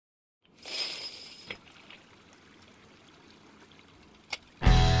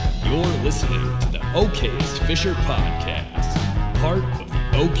You're listening to the Okayest Fisher Podcast, part of the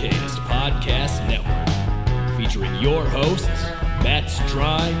Okayest Podcast Network, featuring your hosts, Matt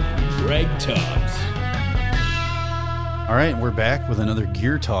Strine and Greg Tubbs. All right, we're back with another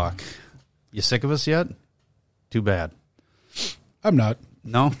gear talk. You sick of us yet? Too bad. I'm not.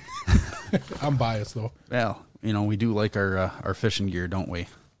 No? I'm biased, though. Well, you know, we do like our fishing gear, don't we?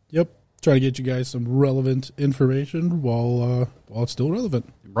 Yep. Try to get you guys some relevant information while it's still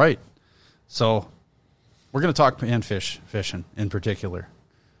relevant. Right. So we're going to talk panfish fishing in particular.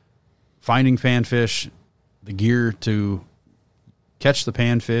 Finding panfish, the gear to catch the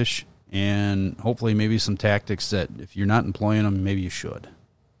panfish, and hopefully maybe some tactics that if you're not employing them, maybe you should.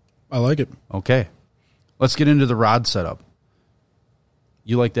 I like it. Okay. Let's get into the rod setup.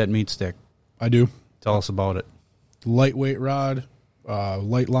 You like that meat stick. I do. Tell us about it. Lightweight rod,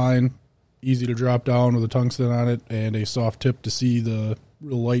 light line, easy to drop down with a tungsten on it, and a soft tip to see the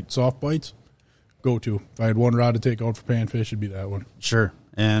real light soft bites. Go to. If I had one rod to take out for panfish, it'd be that one. Sure.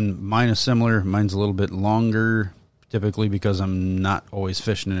 And mine is similar. Mine's a little bit longer, typically because I'm not always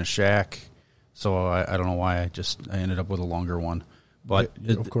fishing in a shack. So I don't know why I ended up with a longer one. But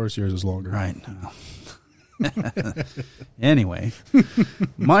of course yours is longer. Right. Anyway,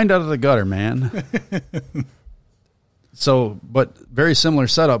 mind out of the gutter, man. So, but very similar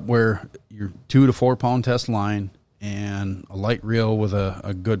setup where your 2 to 4 pound test line and a light reel with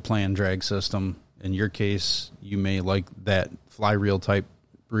a good plan drag system. In your case, you may like that fly reel type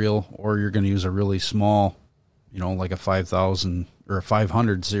reel, or you're going to use a really small, like a 5,000 or a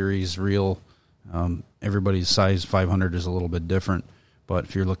 500 series reel. Everybody's size 500 is a little bit different, but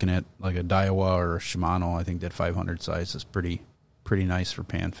if you're looking at like a Daiwa or a Shimano, I think that 500 size is pretty nice for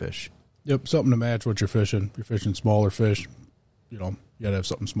panfish. Yep, something to match what you're fishing. If you're fishing smaller fish, you got to have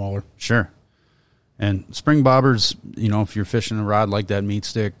something smaller. Sure. And spring bobbers, if you're fishing a rod like that meat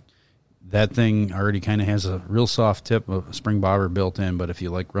stick, that thing already kind of has a real soft tip of a spring bobber built in, but if you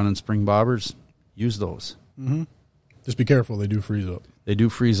like running spring bobbers, use those. Mm-hmm. Just be careful. They do freeze up. They do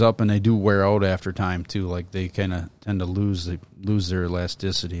freeze up, and they do wear out after time, too. Like, they kind of tend to lose their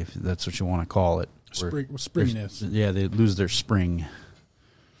elasticity, if that's what you want to call it. Springiness. Yeah, they lose their spring.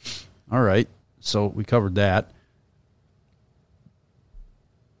 All right, so we covered that.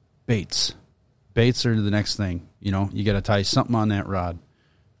 Baits. Baits are the next thing. You got to tie something on that rod.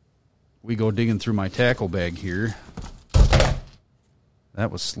 We go digging through my tackle bag here. That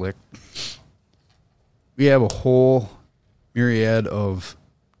was slick. We have a whole myriad of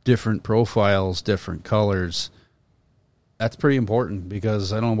different profiles, different colors. That's pretty important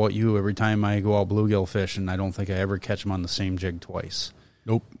because I don't know about you. Every time I go out bluegill fishing, I don't think I ever catch them on the same jig twice.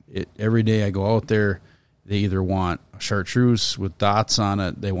 Nope. Every day I go out there, they either want a chartreuse with dots on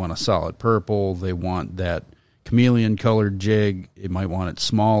it, they want a solid purple, they want that chameleon colored jig, they might want it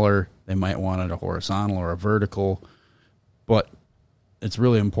smaller, they might want it a horizontal or a vertical, but it's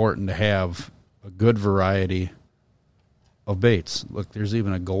really important to have a good variety of baits. Look, there's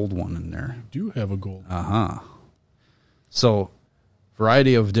even a gold one in there. You do have a gold one. Uh-huh. So,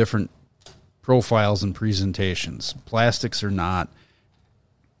 variety of different profiles and presentations, plastics or not.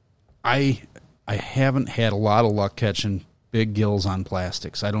 I haven't had a lot of luck catching big gills on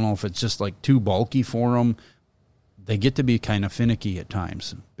plastics. I don't know if it's just like too bulky for them. They get to be kind of finicky at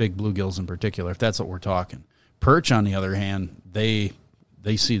times, big bluegills in particular, if that's what we're talking. Perch, on the other hand, they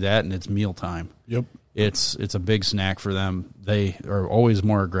see that and it's mealtime. Yep. It's a big snack for them. They are always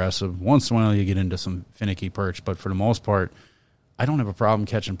more aggressive. Once in a while you get into some finicky perch, but for the most part, I don't have a problem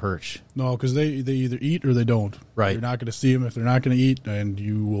catching perch. No, because they either eat or they don't. Right. You're not going to see them if they're not going to eat, and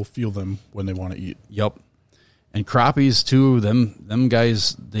you will feel them when they want to eat. Yep. And crappies, too, them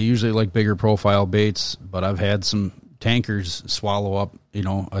guys, they usually like bigger profile baits, but I've had some tankers swallow up,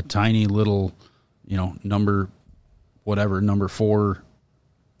 a tiny little, number 4,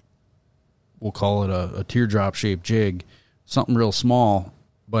 we'll call it a teardrop-shaped jig, something real small,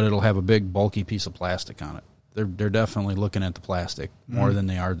 but it'll have a big, bulky piece of plastic on it. They're definitely looking at the plastic more than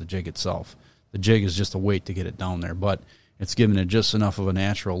they are the jig itself. The jig is just a weight to get it down there, but it's giving it just enough of a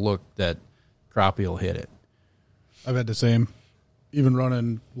natural look that crappie will hit it. I've had the same. Even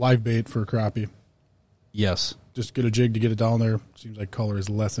running live bait for crappie. Yes. Just get a jig to get it down there. Seems like color is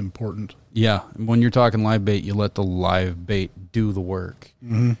less important. Yeah. When you're talking live bait, you let the live bait do the work.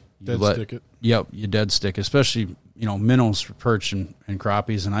 Mm-hmm. Stick it. Yep, you dead stick, especially, minnows for perch and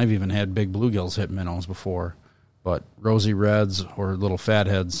crappies, and I've even had big bluegills hit minnows before. But rosy reds or little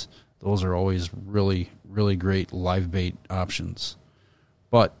fatheads, those are always really, really great live bait options.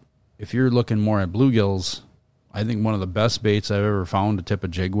 But if you're looking more at bluegills, I think one of the best baits I've ever found to tip a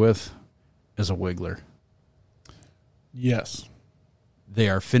jig with is a wiggler. Yes. They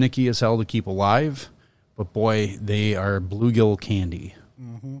are finicky as hell to keep alive, but boy, they are bluegill candy.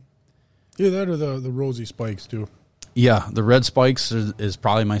 Mm-hmm. Yeah, that or the rosy spikes too. Yeah, the red spikes is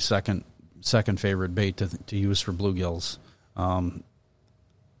probably my second favorite bait to use for bluegills.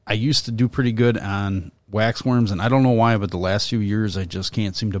 I used to do pretty good on waxworms, and I don't know why, but the last few years I just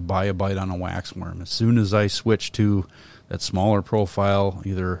can't seem to buy a bite on a waxworm. As soon as I switch to that smaller profile,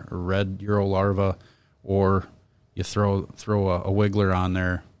 either a red Euro larva or you throw a wiggler on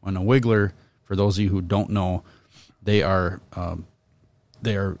there. And a wiggler, for those of you who don't know, they are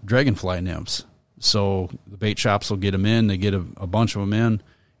dragonfly nymphs. So the bait shops will get them in. They get a bunch of them in,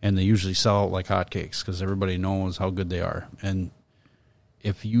 and they usually sell out like hotcakes because everybody knows how good they are. And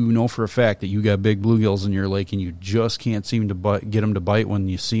if you know for a fact that you got big bluegills in your lake and you just can't seem to get them to bite when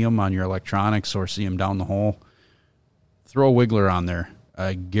you see them on your electronics or see them down the hole, throw a wiggler on there.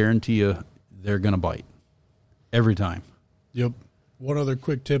 I guarantee you they're going to bite every time. Yep. One other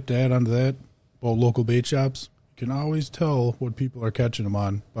quick tip to add on to that about local bait shops. You can always tell what people are catching them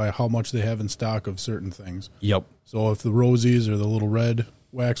on by how much they have in stock of certain things. Yep. So if the rosies or the little red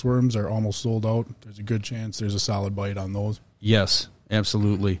waxworms are almost sold out, there's a good chance there's a solid bite on those. Yes,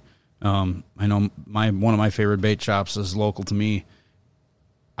 absolutely. I know one of my favorite bait shops is local to me.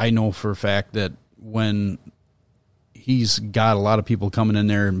 I know for a fact that when he's got a lot of people coming in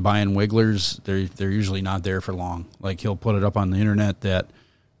there and buying wigglers, they're usually not there for long. Like he'll put it up on the internet that,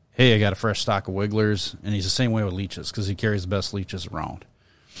 hey, I got a fresh stock of wigglers, and he's the same way with leeches because he carries the best leeches around.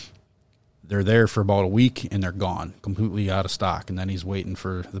 They're there for about a week, and they're gone, completely out of stock, and then he's waiting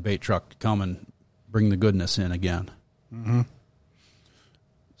for the bait truck to come and bring the goodness in again. Mm-hmm.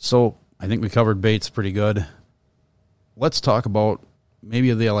 So I think we covered baits pretty good. Let's talk about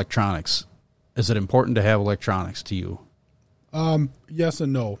maybe the electronics. Is it important to have electronics to you? Yes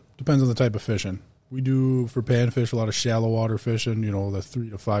and no. Depends on the type of fishing. We do, for panfish, a lot of shallow water fishing, the 3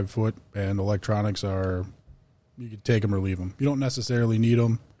 to 5 foot, and electronics are, you can take them or leave them. You don't necessarily need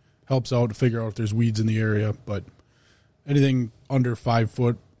them. Helps out to figure out if there's weeds in the area, but anything under 5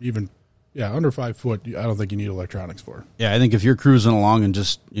 foot, under 5 foot, I don't think you need electronics for. Yeah, I think if you're cruising along and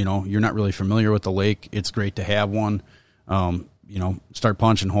just, you're not really familiar with the lake, it's great to have one. Start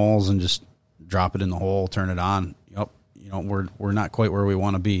punching holes and just drop it in the hole, turn it on. Yep. We're not quite where we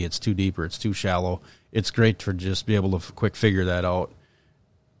want to be. It's too deep or it's too shallow. It's great to just be able to quick figure that out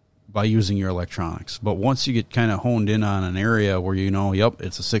by using your electronics. But once you get kind of honed in on an area where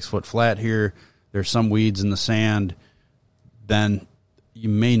it's a 6 foot flat here, there's some weeds in the sand, then you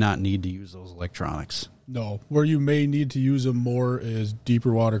may not need to use those electronics. No. Where you may need to use them more is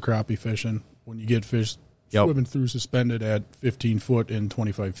deeper water crappie fishing. When you get fish swimming through suspended at 15 foot and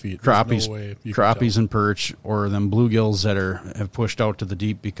 25 feet. Crappies and perch, or them bluegills that have pushed out to the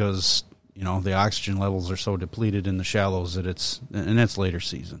deep because, the oxygen levels are so depleted in the shallows that that's later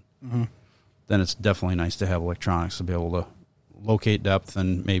season. Mm-hmm. Then it's definitely nice to have electronics to be able to locate depth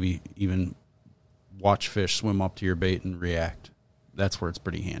and maybe even watch fish swim up to your bait and react. That's where it's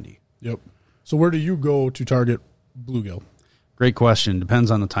pretty handy. Yep. So where do you go to target bluegill? Great question. Depends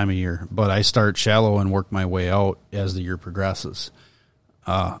on the time of year, but I start shallow and work my way out as the year progresses.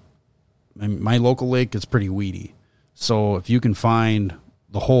 My local lake is pretty weedy, so if you can find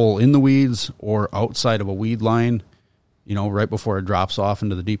the hole in the weeds or outside of a weed line, right before it drops off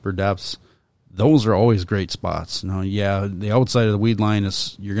into the deeper depths, those are always great spots. Now, the outside of the weed line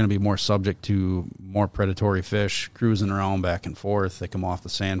you're going to be more subject to more predatory fish cruising around back and forth. They come off the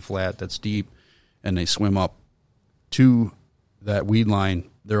sand flat that's deep, and they swim up to that weed line.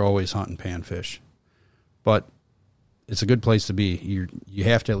 They're always hunting panfish. But it's a good place to be. You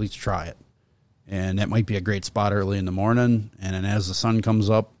have to at least try it. And that might be a great spot early in the morning, and then as the sun comes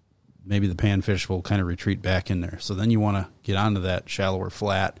up, maybe the panfish will kind of retreat back in there. So then you want to get onto that shallower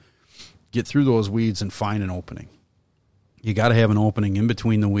flat, get through those weeds, and find an opening. You got to have an opening in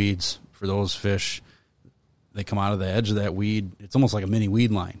between the weeds for those fish. They come out of the edge of that weed. It's almost like a mini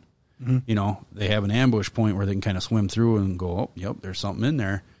weed line. Mm-hmm. They have an ambush point where they can kind of swim through and go, oh, yep, there's something in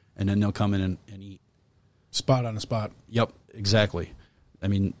there, and then they'll come in and eat. Spot on a spot. Yep, exactly. I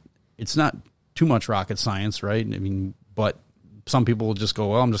mean, it's not too much rocket science, right? I mean, but some people will just go,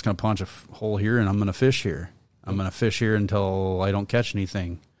 well, I'm just going to punch a hole here and I'm going to fish here. I'm going to fish here until I don't catch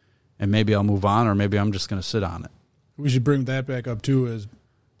anything, and maybe I'll move on, or maybe I'm just going to sit on it. We should bring that back up, too, as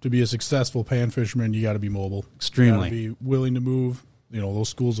to be a successful pan fisherman, you got to be mobile. Extremely. You got to be willing to move. Those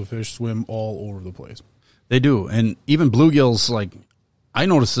schools of fish swim all over the place. They do. And even bluegills, like, I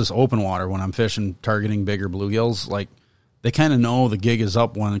notice this open water when I'm fishing, targeting bigger bluegills, like, they kind of know the gig is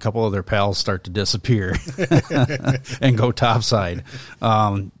up when a couple of their pals start to disappear and go topside.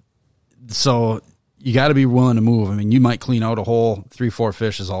 So you got to be willing to move. I mean, you might clean out a whole 3-4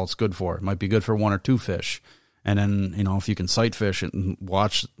 fish is all it's good for. It might be good for 1 or 2 fish. And then, if you can sight fish it and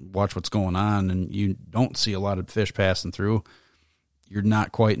watch what's going on and you don't see a lot of fish passing through, you're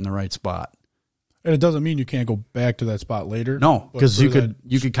not quite in the right spot. And it doesn't mean you can't go back to that spot later. No, because you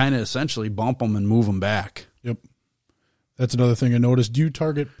could kind of essentially bump them and move them back. Yep. That's another thing I noticed. Do you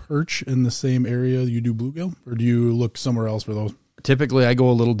target perch in the same area you do bluegill, or do you look somewhere else for those? Typically, I go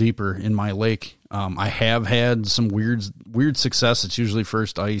a little deeper in my lake. I have had some weird success. It's usually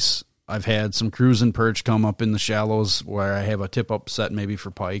first ice. I've had some cruising perch come up in the shallows where I have a tip-up set maybe for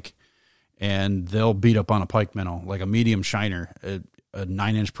pike, and they'll beat up on a pike minnow, like a medium shiner. A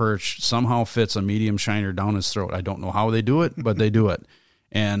 9-inch perch somehow fits a medium shiner down his throat. I don't know how they do it, but they do it.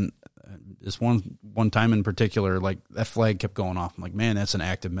 And this one time in particular, like that flag kept going off. I'm like, man, that's an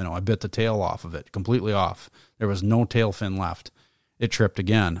active minnow. I bit the tail off of it, completely off. There was no tail fin left. It tripped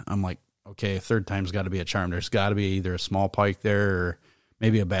again. I'm like, okay, third time's got to be a charm. There's got to be either a small pike there or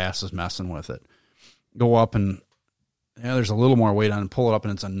maybe a bass is messing with it. Go up and there's a little more weight on it. Pull it up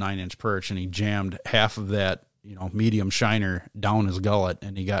and it's a 9-inch perch, and he jammed half of that medium shiner down his gullet,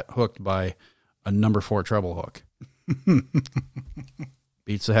 and he got hooked by a number 4 treble hook.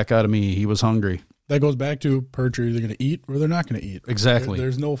 Beats the heck out of me. He was hungry. That goes back to perch are either going to eat or they're not going to eat. Exactly.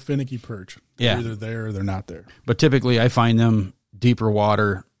 There's no finicky perch. They're either there or they're not there. But typically I find them deeper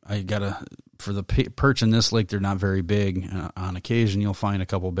water. For the perch in this lake, they're not very big. On occasion, you'll find a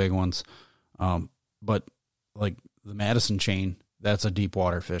couple big ones. But like the Madison chain, that's a deep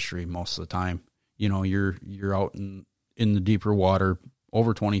water fishery most of the time. You're out in the deeper water,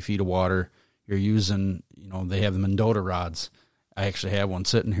 over 20 feet of water. You're using, they have the Mendota rods. I actually have one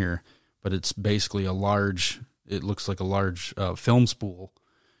sitting here, but it's basically it looks like a large film spool,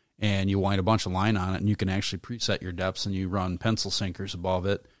 and you wind a bunch of line on it, and you can actually preset your depths, and you run pencil sinkers above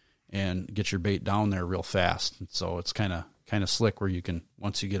it and get your bait down there real fast. And so it's kind of slick where you can,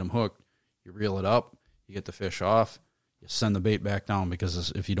 once you get them hooked, you reel it up, you get the fish off, you send the bait back down,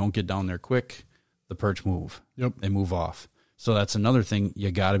 because if you don't get down there quick, the perch move. Yep. They move off. So that's another thing.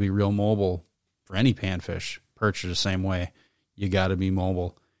 You got to be real mobile for any panfish. Perch are the same way. You got to be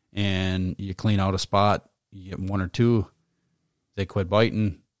mobile, and you clean out a spot. You get 1 or 2, they quit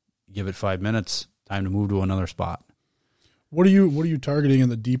biting. Give it 5 minutes. Time to move to another spot. What are you targeting in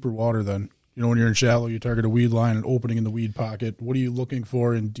the deeper water then? When you're in shallow, you target a weed line, an opening in the weed pocket. What are you looking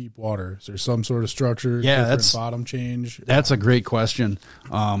for in deep water? Is there some sort of structure? Yeah, that's bottom change. That's a great question.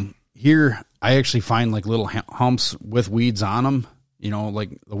 Here, I actually find like little humps with weeds on them.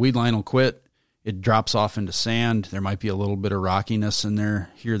 Like the weed line will quit. It drops off into sand. There might be a little bit of rockiness in there.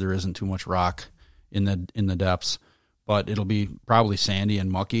 Here, there isn't too much rock in the depths, but it'll be probably sandy and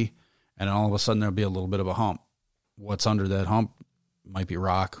mucky, and all of a sudden there'll be a little bit of a hump. What's under that hump might be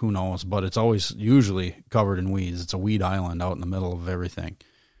rock, who knows, but it's always usually covered in weeds. It's a weed island out in the middle of everything.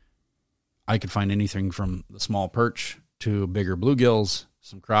 I could find anything from the small perch to bigger bluegills,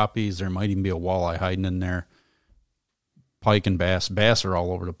 some crappies. There might even be a walleye hiding in there. Pike and bass. Bass are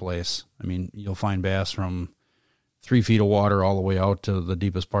all over the place. I mean, you'll find bass from 3 feet of water all the way out to the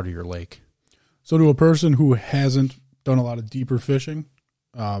deepest part of your lake. So to a person who hasn't done a lot of deeper fishing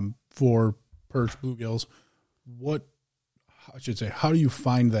for perch bluegills, how do you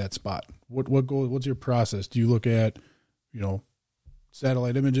find that spot? What's your process? Do you look at,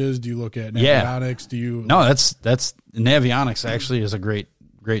 satellite images? Do you look at navionics? Do you? No, that's navionics actually is a great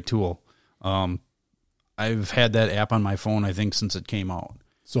tool. I've had that app on my phone, I think, since it came out.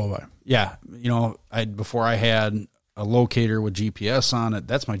 So have I. Yeah. Before I had a locator with GPS on it,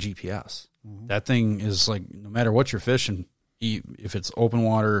 that's my GPS. Mm-hmm. That thing is like, no matter what you're fishing, if it's open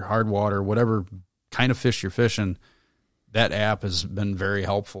water, hard water, whatever kind of fish you're fishing, that app has been very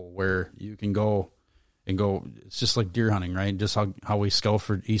helpful where you can go. It's just like deer hunting, right? Just how we scout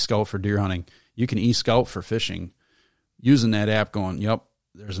for deer hunting. You can e-scout for fishing using that app going, yep,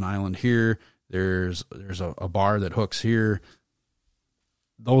 there's an island here. There's a bar that hooks here.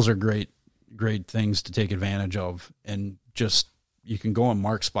 Those are great things to take advantage of. And just, you can go and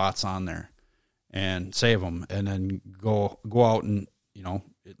mark spots on there and save them, and then go out and,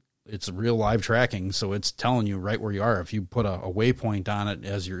 it's real live tracking. So it's telling you right where you are. If you put a waypoint on it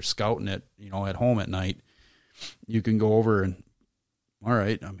as you're scouting it, at home at night, you can go over and, all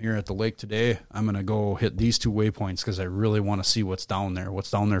right, I'm here at the lake today. I'm going to go hit these 2 waypoints because I really want to see what's down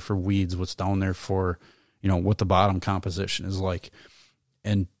there for weeds, what's down there for, what the bottom composition is like,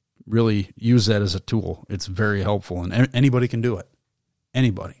 and really use that as a tool. It's very helpful, and anybody can do it.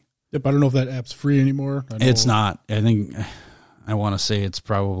 Anybody. Yep. I don't know if that app's free anymore. It's not. I think, I want to say it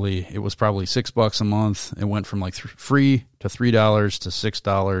was probably $6 a month. It went from like free to $3 to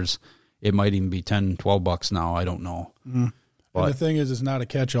 $6. It might even be 10, 12 bucks now. I don't know. Mm-hmm. But the thing is, it's not a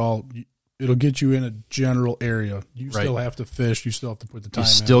catch-all. It'll get you in a general area. You still have to fish. You still have to put the time in.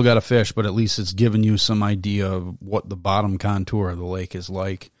 You still got to fish, but at least it's giving you some idea of what the bottom contour of the lake is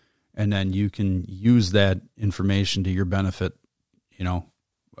like. And then you can use that information to your benefit, you know.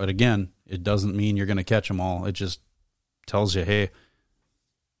 But again, it doesn't mean you're going to catch them all. It just tells you, hey,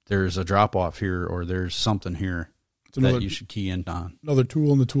 there's a drop-off here or there's something here that you should key in on. Another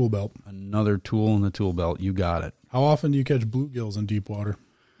tool in the tool belt. Another tool in the tool belt. You got it. How often do you catch bluegills in deep water?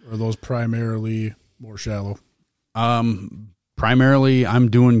 Or are those primarily more shallow? Primarily, I'm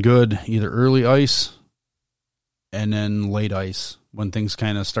doing good either early ice and then late ice when things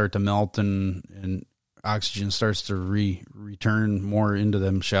kind of start to melt and oxygen starts to return more into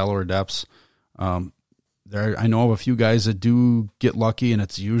them shallower depths. I know of a few guys that do get lucky, and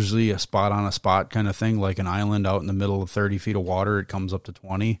it's usually a spot on a spot kind of thing, like an island out in the middle of 30 feet of water. It comes up to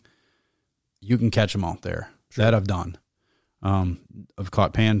 20. You can catch them out there. Sure. That I've done. I've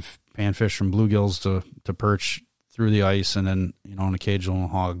caught panfish from bluegills to perch through the ice, and then, you know, an occasional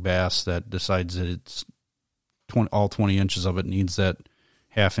hog bass that decides that it's all 20 inches of it needs that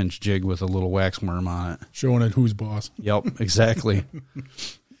half-inch jig with a little wax worm on it. Showing it who's boss. Yep, exactly.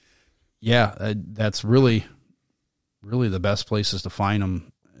 Yeah, that's really the best places to find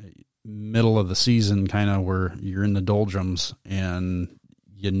them. Middle of the season, kind of where you're in the doldrums, and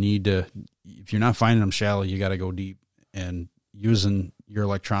you need to, if you're not finding them shallow, you got to go deep. And using your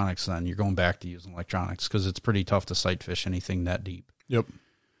electronics, then you're going back to using electronics because it's pretty tough to sight fish anything that deep. Yep.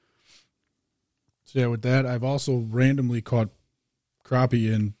 So yeah, with that, I've also randomly caught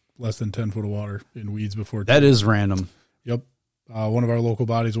crappie in less than 10 foot of water in weeds before. That is random. Yep. One of our local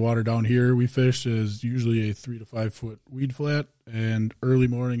bodies of water down here we fish is usually a 3 to 5 foot weed flat, and early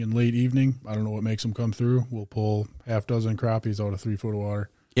morning and late evening, I don't know what makes them come through, we'll pull half dozen crappies out of 3 foot of water.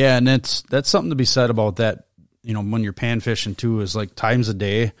 Yeah, and that's something to be said about that. You know, when you're pan fishing too, is like times a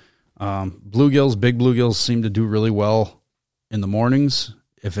day. Bluegills, big bluegills seem to do really well in the mornings.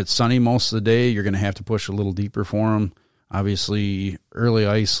 If it's sunny most of the day, you're going to have to push a little deeper for them. Obviously, early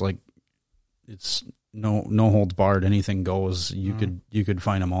ice, like it's no holds barred. Anything goes. You could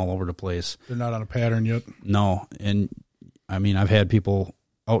find them all over the place. They're not on a pattern yet. No, and I mean, I've had people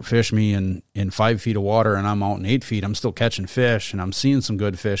outfish me in 5 feet of water, and I'm out in 8 feet. I'm still catching fish, and I'm seeing some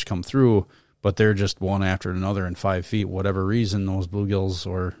good fish come through, but they're just one after another in 5 feet. Whatever reason, those bluegills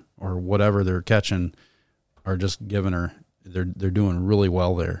or whatever they're catching are just giving her. They're doing really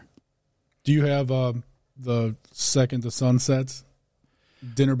well there. Do you have the second the sun sets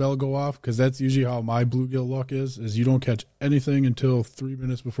dinner bell go off? Because that's usually how my bluegill luck is you don't catch anything until 3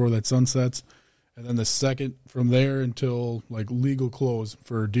 minutes before that sun sets, and then the second from there until like legal close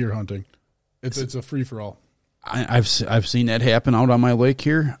for deer hunting. It's a free for all. I've seen that happen out on my lake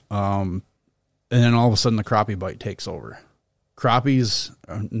here, and then all of a sudden the crappie bite takes over. Crappies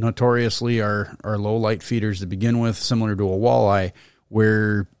notoriously are low light feeders to begin with, similar to a walleye,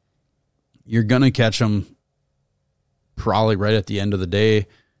 where you're going to catch them probably right at the end of the day.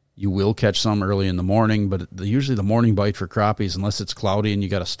 You will catch some early in the morning, but usually the morning bite for crappies, unless it's cloudy and you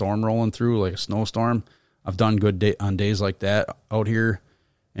got a storm rolling through, like a snowstorm. I've done good on days like that out here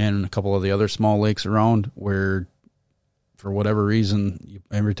and a couple of the other small lakes around where, for whatever reason,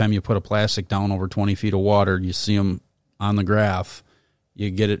 every time you put a plastic down over 20 feet of water, you see them on the graph,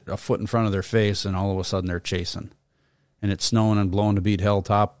 you get it a foot in front of their face, and all of a sudden they're chasing. And it's snowing and blowing to beat hell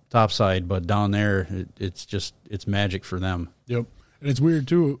topside, but down there, it's magic for them. Yep. And it's weird,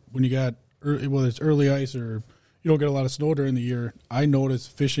 too, when you got, whether it's early ice or you don't get a lot of snow during the year, I notice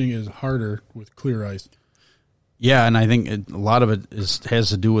fishing is harder with clear ice. Yeah, and I think a lot of it has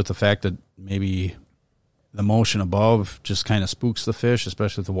to do with the fact that maybe the motion above just kind of spooks the fish,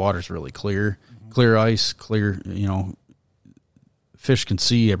 especially if the water's really clear. Mm-hmm. Clear ice, fish can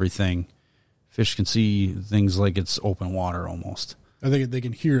see everything. Fish can see things like it's open water almost. I think they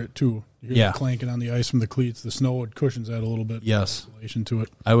can hear it, too. You hear the clanking on the ice from the cleats. The snow, it cushions that a little bit. Yes. Isolation to it.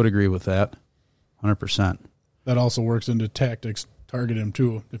 I would agree with that, 100%. That also works into tactics, target him,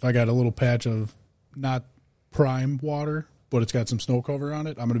 too. If I got a little patch of not prime water, but it's got some snow cover on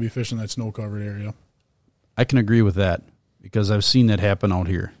it, I'm going to be fishing that snow-covered area. I can agree with that because I've seen that happen out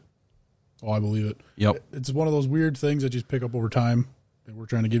here. Oh, I believe it. Yep. It's one of those weird things that you just pick up over time. And we're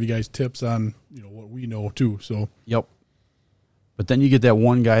trying to give you guys tips on, what we know too. So yep. But then you get that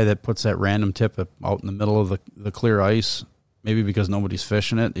one guy that puts that random tip out in the middle of the clear ice, maybe because nobody's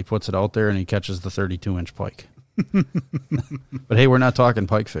fishing it. He puts it out there and he catches the 32-inch pike. But hey, we're not talking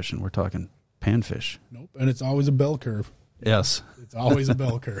pike fishing. We're talking panfish. Nope. And it's always a bell curve. Yes. It's always a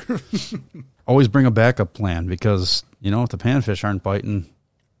bell curve. Always bring a backup plan because, if the panfish aren't biting,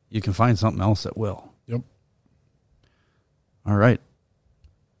 you can find something else that will. Yep. All right.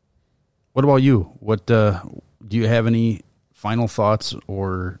 What about you? What do you have any final thoughts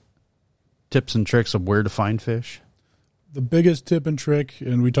or tips and tricks of where to find fish? The biggest tip and trick,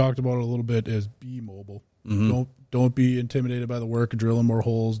 and we talked about it a little bit, is be mobile. Don't be intimidated by the work of drilling more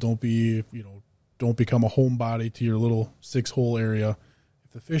holes. Don't become a homebody to your little 6-hole area.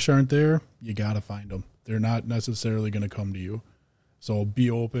 If the fish aren't there, you got to find them. They're not necessarily going to come to you. So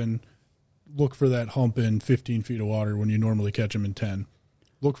be open. Look for that hump in 15 feet of water when you normally catch them in 10.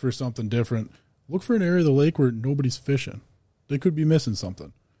 Look for something different. Look for an area of the lake where nobody's fishing. They could be missing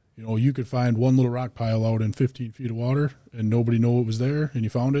something. You could find one little rock pile out in 15 feet of water and nobody know it was there, and you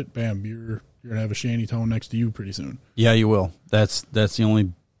found it. Bam, you're going to have a shanty town next to you pretty soon. Yeah, you will. That's the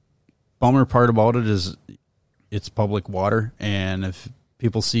only bummer part about it is it's public water, and if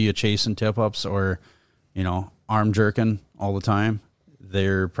people see you chasing tip-ups or, arm jerking all the time,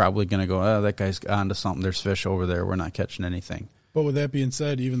 they're probably going to go, oh, that guy's onto something. There's fish over there. We're not catching anything. But with that being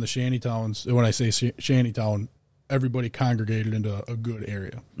said, even the shanty towns, when I say shanty town, everybody congregated into a good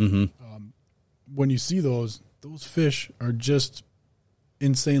area. Mm-hmm. When you see those fish are just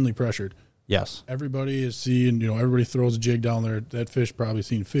insanely pressured. Yes. Everybody is seeing, everybody throws a jig down there. That fish probably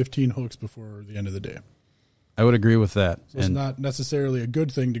seen 15 hooks before the end of the day. I would agree with that. So it's not necessarily a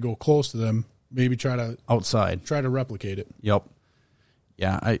good thing to go close to them. Maybe try to replicate it. Yep.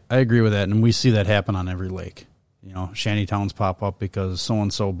 Yeah, I agree with that. And we see that happen on every lake. Shanty towns pop up because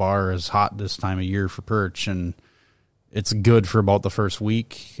so-and-so bar is hot this time of year for perch, and it's good for about the first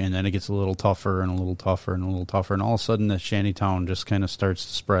week, and then it gets a little tougher and a little tougher and a little tougher, and all of a sudden the shanty town just kind of starts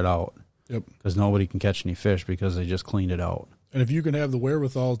to spread out. Yep. Because nobody can catch any fish because they just cleaned it out. And if you can have the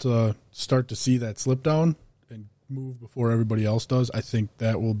wherewithal to start to see that slip down and move before everybody else does, I think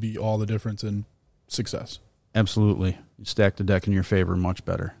that will be all the difference in success. Absolutely. You stack the deck in your favor much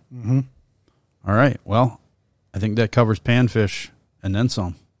better. Mm-hmm. All right. Well, I think that covers panfish and then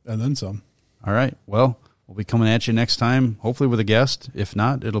some. And then some. All right. Well, we'll be coming at you next time, hopefully with a guest. If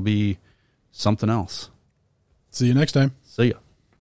not, it'll be something else. See you next time. See ya.